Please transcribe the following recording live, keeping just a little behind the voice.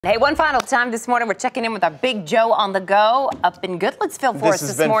Hey, one final time this morning, we're checking in with our Big Joe on the go up in Goodlettsville for us this morning. This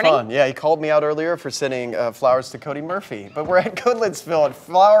has been fun. Yeah, he called me out earlier for sending flowers to Cody Murphy. But we're at Goodlettsville at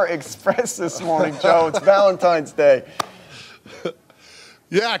Flower Express this morning, Joe. It's Valentine's Day.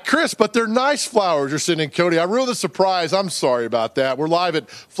 Yeah, Chris, but they're nice flowers you're sending, Cody. I'm really surprised. I'm sorry about that. We're live at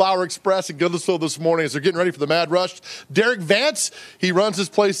Flower Express in Goodlettsville this morning as they're getting ready for the Mad Rush. Derek Vance, he runs his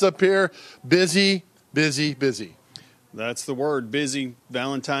place up here. Busy, busy, busy. That's the word, busy.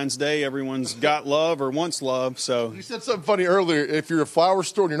 Valentine's Day, everyone's got love or wants love, so. You said something funny earlier. If you're a flower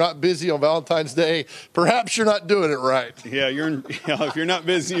store and you're not busy on Valentine's Day, perhaps you're not doing it right. Yeah, if you're not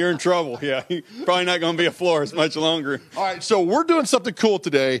busy, you're in trouble. Yeah, you're probably not going to be a florist much longer. All right, so we're doing something cool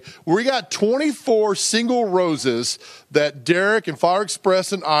today. We got 24 single roses that Derek and Flower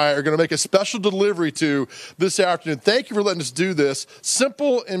Express and I are going to make a special delivery to this afternoon. Thank you for letting us do this.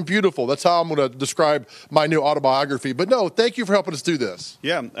 Simple and beautiful. That's how I'm going to describe my new autobiography. But no, thank you for helping us do this.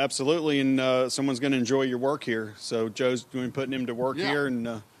 Yeah, absolutely, and someone's going to enjoy your work here. So Joe's going to putting him to work here,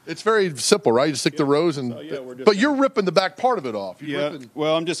 and it's very simple, right? You stick the rose, and but you're ripping the back part of it off.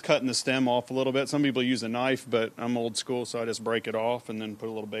 Well, I'm just cutting the stem off a little bit. Some people use a knife, but I'm old school, so I just break it off and then put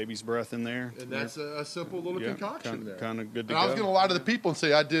a little baby's breath in there. And that's a simple little concoction there. Kind of good to go. I was going to lie to the people and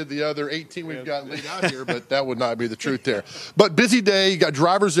say I did the other 18 we've got laid out here, but that would not be the truth there. But busy day, you got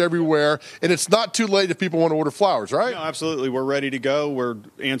drivers everywhere, and it's not too late if people want to order flowers, right? No, absolutely. We're ready to go. We're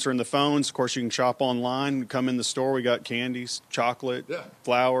answering the phones. Of course, you can shop online. Come in the store. We got candies, chocolate,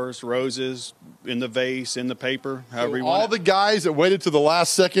 flowers, roses, in the vase, in the paper, however you want it. All the guys that waited to the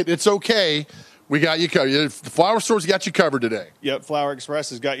last second, it's okay. We got you covered. The flower store's got you covered today. Yep, Flower Express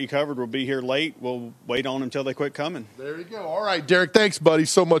has got you covered. We'll be here late. We'll wait on them until they quit coming. There you go. All right, Derek, thanks, buddy,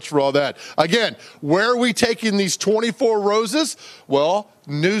 so much for all that. Again, where are we taking these 24 roses? Well,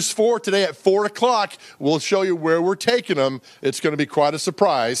 News 4 today at 4 o'clock. We'll show you where we're taking them. It's going to be quite a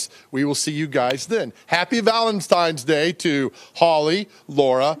surprise. We will see you guys then. Happy Valentine's Day to Holly,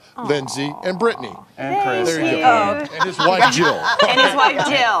 Laura, Lindsay, and Brittany. And Chris. There you go. And his wife, Jill. And his wife,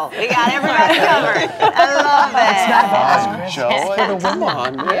 Jill. We got everybody covered. I love it. It's not Joe. For the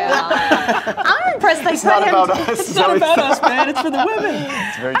women. Yeah. I'm impressed they It's not about us. It's not about us, man. It's for the women.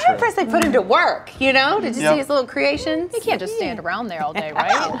 It's very true. I'm impressed they put him to work, you know? Did you see his little creations? You can't just stand around there all day,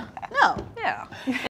 right? No. Yeah.